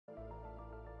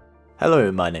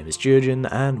Hello, my name is Jurgen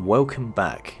and welcome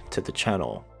back to the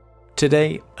channel.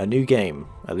 Today, a new game,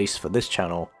 at least for this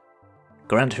channel,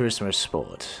 Gran Turismo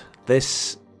Sport.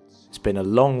 This has been a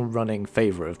long-running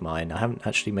favourite of mine. I haven't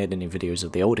actually made any videos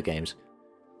of the older games.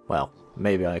 Well,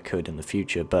 maybe I could in the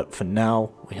future, but for now,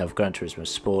 we have Gran Turismo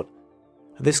Sport.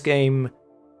 This game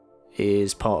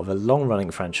is part of a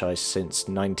long-running franchise since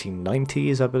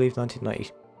 1990s, I believe,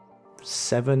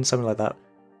 1997, something like that.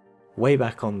 Way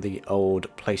back on the old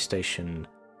PlayStation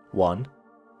 1,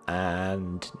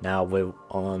 and now we're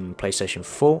on PlayStation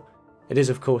 4. It is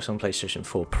of course on PlayStation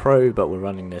 4 Pro, but we're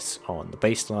running this on the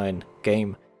baseline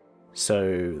game,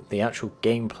 so the actual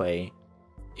gameplay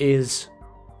is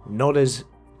not as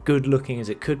good looking as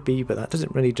it could be, but that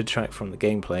doesn't really detract from the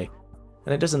gameplay,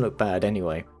 and it doesn't look bad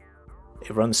anyway. It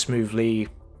runs smoothly,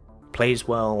 plays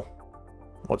well.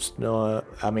 What's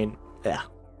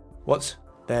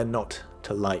there not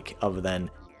to like other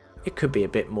than it could be a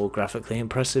bit more graphically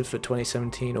impressive for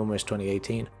 2017, almost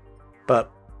 2018.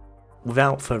 But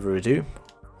without further ado,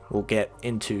 we'll get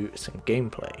into some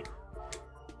gameplay.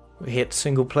 We hit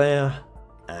single player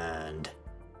and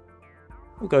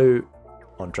we'll go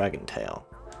on Dragon Tail.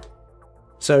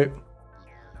 So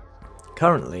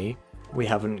currently we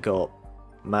haven't got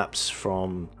maps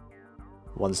from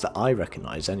ones that I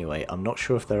recognise anyway. I'm not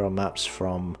sure if there are maps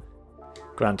from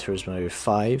Gran Turismo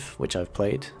 5, which I've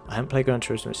played. I haven't played Gran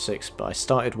Turismo 6, but I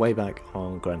started way back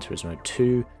on Gran Turismo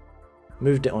 2,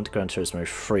 moved it onto Gran Turismo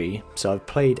 3, so I've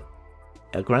played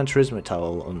a Gran Turismo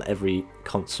title on every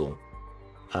console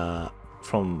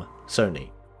from Sony,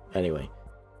 anyway.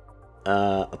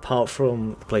 Apart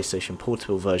from the PlayStation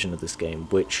Portable version of this game,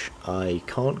 which I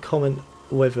can't comment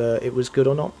whether it was good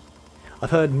or not.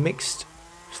 I've heard mixed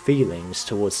feelings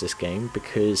towards this game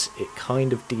because it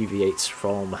kind of deviates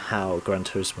from how Gran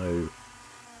Turismo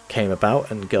came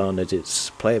about and garnered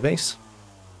its player base,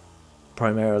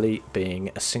 primarily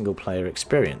being a single player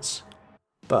experience.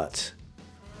 But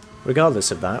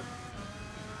regardless of that,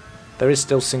 there is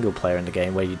still single player in the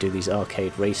game where you do these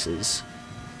arcade races.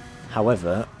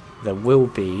 However, there will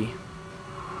be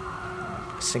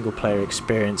a single player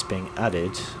experience being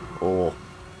added, or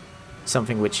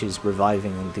something which is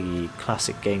reviving the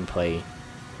classic gameplay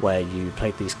where you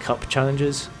played these cup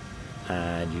challenges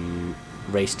and you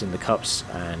raced in the cups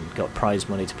and got prize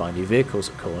money to buy new vehicles,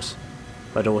 of course,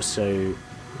 but also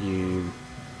you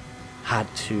had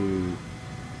to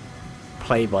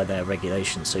play by their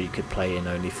regulations, so you could play in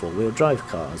only four-wheel drive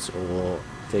cars or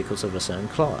vehicles of a certain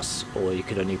class, or you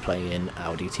could only play in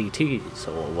Audi TTs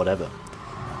or whatever.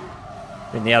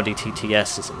 I mean, the Audi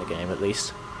TTS is in the game at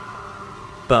least,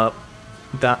 but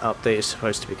that update is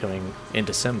supposed to be coming in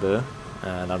December,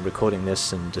 and I'm recording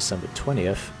this in December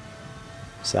 20th,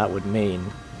 so that would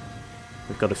mean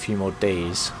we've got a few more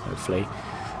days, hopefully.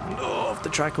 Oh, off the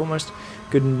track almost.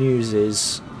 Good news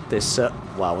is this, wow,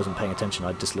 I wasn't paying attention,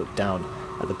 I just looked down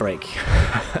at the brake.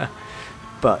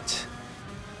 But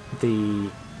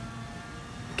the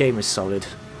game is solid.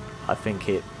 I think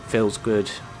it feels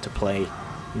good to play,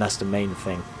 and that's the main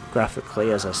thing.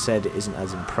 Graphically, as I said, it isn't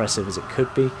as impressive as it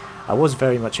could be. I was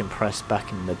very much impressed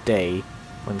back in the day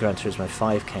when Gran Turismo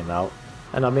 5 came out,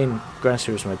 and I mean Gran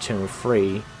Turismo 2 and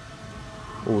 3,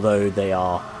 although they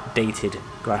are dated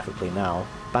graphically now,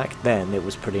 back then it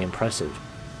was pretty impressive.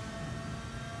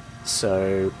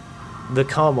 So the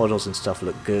car models and stuff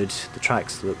look good, the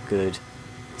tracks look good,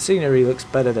 the scenery looks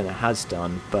better than it has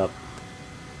done, but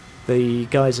the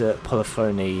guys at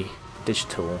Polyphony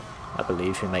Digital, I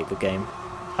believe, who make the game,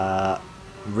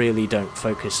 really don't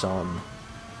focus on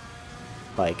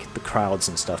like the crowds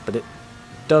and stuff, but it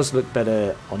does look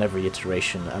better on every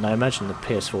iteration, and I imagine the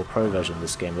PS4 Pro version of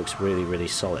this game looks really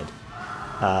solid,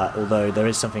 although there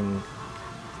is something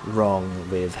wrong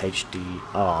with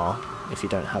HDR. If you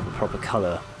don't have a proper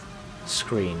colour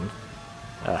screen,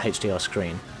 HDR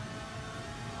screen,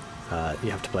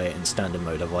 you have to play it in standard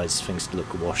mode, otherwise things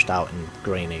look washed out and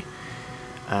grainy,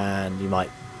 and you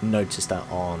might notice that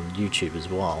on YouTube as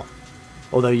well.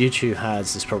 Although YouTube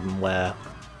has this problem where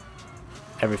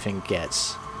everything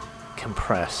gets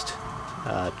compressed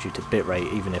due to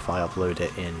bitrate, even if I upload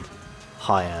it in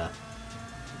higher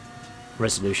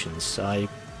resolutions. I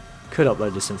could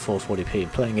upload this in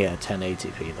 440p, playing it at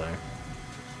 1080p though.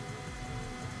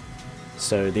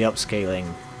 So the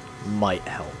upscaling might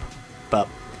help, but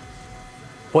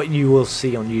what you will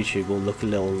see on YouTube will look a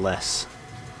little less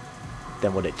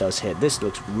than what it does here. This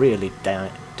looks really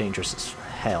dangerous as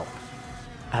hell.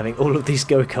 Having all of these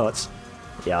go-karts.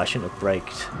 Yeah, I shouldn't have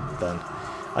braked then.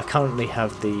 I currently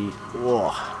have the...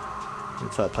 Whoa, in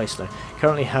third place though.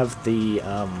 Currently have the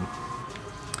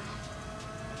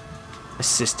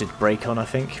assisted brake on, I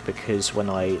think, because when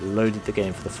I loaded the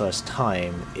game for the first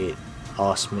time, it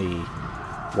asked me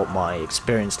what my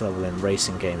experience level in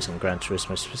racing games and Gran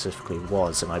Turismo specifically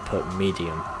was, and I put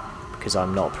medium, because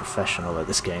I'm not a professional at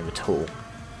this game at all.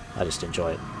 I just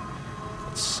enjoy it.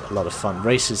 It's a lot of fun.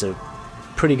 Races are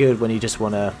pretty good when you just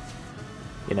want to,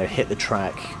 you know, hit the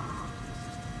track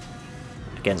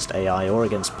against AI or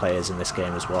against players in this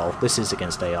game as well. This is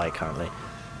against AI currently,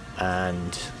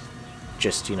 and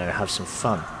just, you know, have some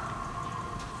fun.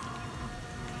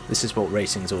 This is what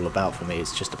racing's all about for me.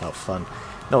 It's just about fun,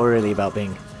 not really about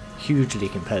being hugely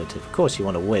competitive. Of course you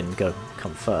want to win,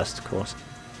 come first, of course,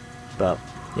 but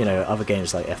you know, other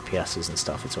games like FPSs and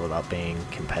stuff, it's all about being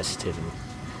competitive and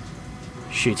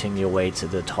shooting your way to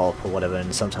the top or whatever,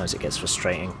 and sometimes it gets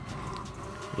frustrating.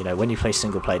 You know, when you play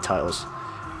single player titles,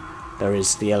 there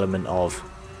is the element of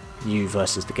you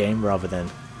versus the game rather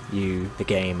than you, the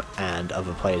game, and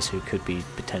other players who could be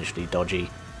potentially dodgy,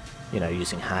 you know,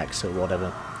 using hacks or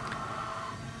whatever.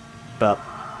 But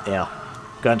yeah,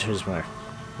 Gran Turismo,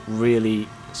 really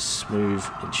smooth,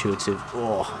 intuitive.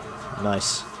 Oh,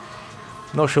 nice.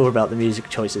 Not sure about the music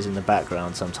choices in the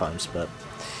background sometimes, but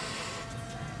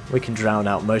we can drown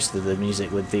out most of the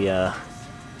music with the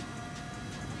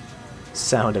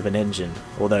sound of an engine,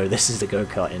 although this is the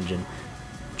go-kart engine.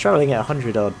 Travelling at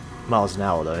 100 odd miles an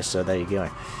hour though, so there you go.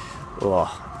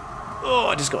 Oh,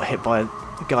 I just got hit by a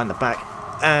guy in the back,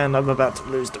 and I'm about to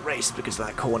lose the race because of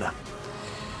that corner.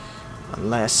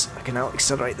 Unless I can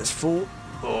out-accelerate this fool.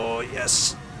 Oh,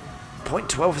 yes.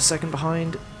 0.12 a second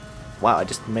behind. Wow, I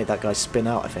just made that guy spin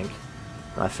out, I think.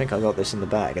 I think I got this in the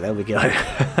bag. There we go.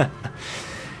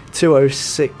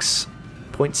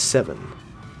 206.7.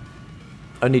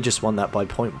 Only just won that by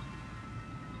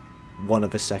 0.1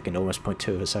 of a second, almost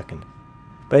 0.2 of a second.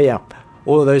 But yeah,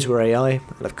 all of those were AI,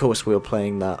 and of course we were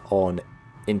playing that on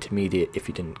intermediate if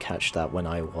you didn't catch that when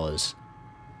I was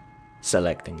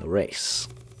selecting the race.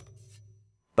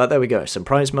 But there we go, some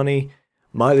prize money,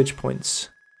 mileage points,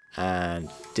 and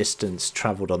distance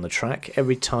travelled on the track.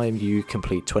 Every time you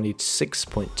complete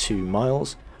 26.2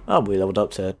 miles, we leveled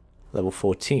up to level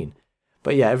 14.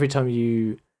 But yeah, every time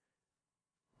you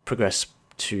progress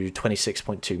to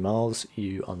 26.2 miles,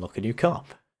 you unlock a new car.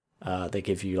 They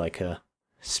give you like a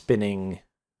spinning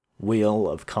wheel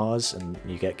of cars, and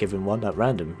you get given one at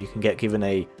random. You can get given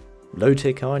a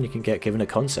low-tier car, and you can get given a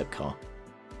concept car.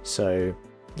 So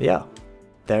yeah,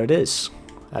 there it is.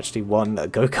 Actually won a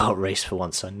go-kart race for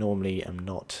once. I normally am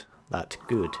not that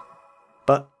good.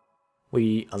 But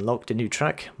we unlocked a new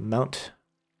track, Mount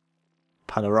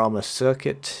Panorama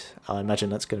Circuit. I imagine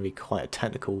that's going to be quite a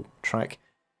technical track.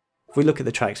 If we look at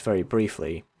the tracks very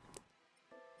briefly,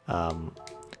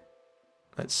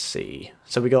 let's see.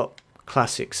 So we got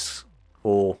classics,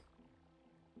 or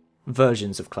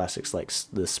versions of classics, like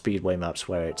the speedway maps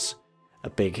where it's a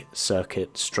big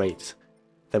circuit straight.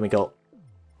 Then we got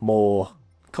more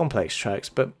complex tracks,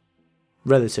 but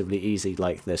relatively easy,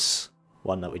 like this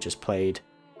one that we just played.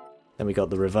 Then we got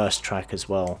the reverse track as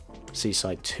well,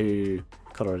 Seaside 2,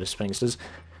 Colorado Springs. There's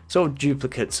sort of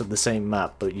duplicates of the same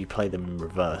map, but you play them in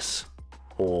reverse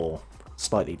or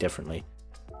slightly differently.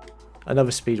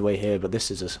 Another speedway here, but this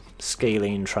is a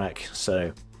scalene track,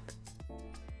 so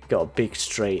got a big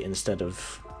straight instead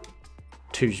of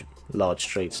two large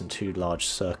straights and two large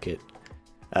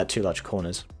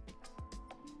corners.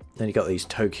 Then you got these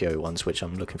Tokyo ones, which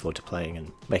I'm looking forward to playing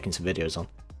and making some videos on.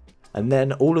 And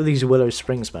then all of these Willow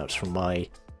Springs maps, from my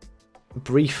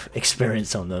brief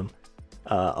experience on them,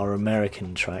 are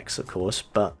American tracks, of course,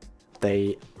 but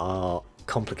they are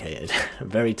complicated,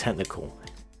 very technical,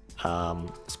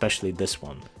 especially this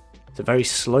one. It's a very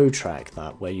slow track,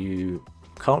 that, where you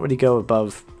can't really go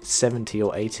above 70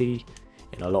 or 80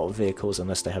 in a lot of vehicles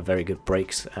unless they have very good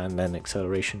brakes and then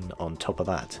acceleration on top of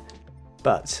that.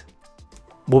 But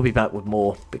we'll be back with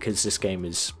more because this game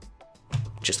is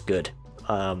just good.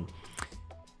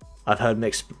 I've heard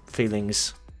mixed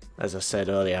feelings, as I said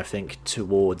earlier, I think,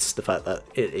 towards the fact that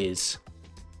it is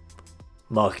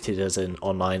marketed as an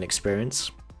online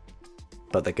experience,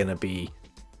 but they're going to be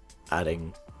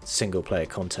adding single player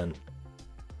content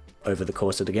over the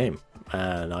course of the game,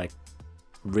 and I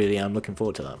really am looking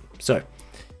forward to that. So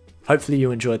hopefully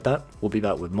you enjoyed that. We'll be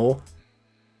back with more,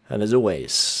 and as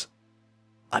always,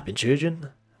 I've been Jurgen,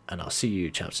 and I'll see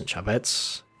you chaps and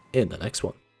chapettes in the next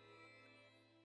one.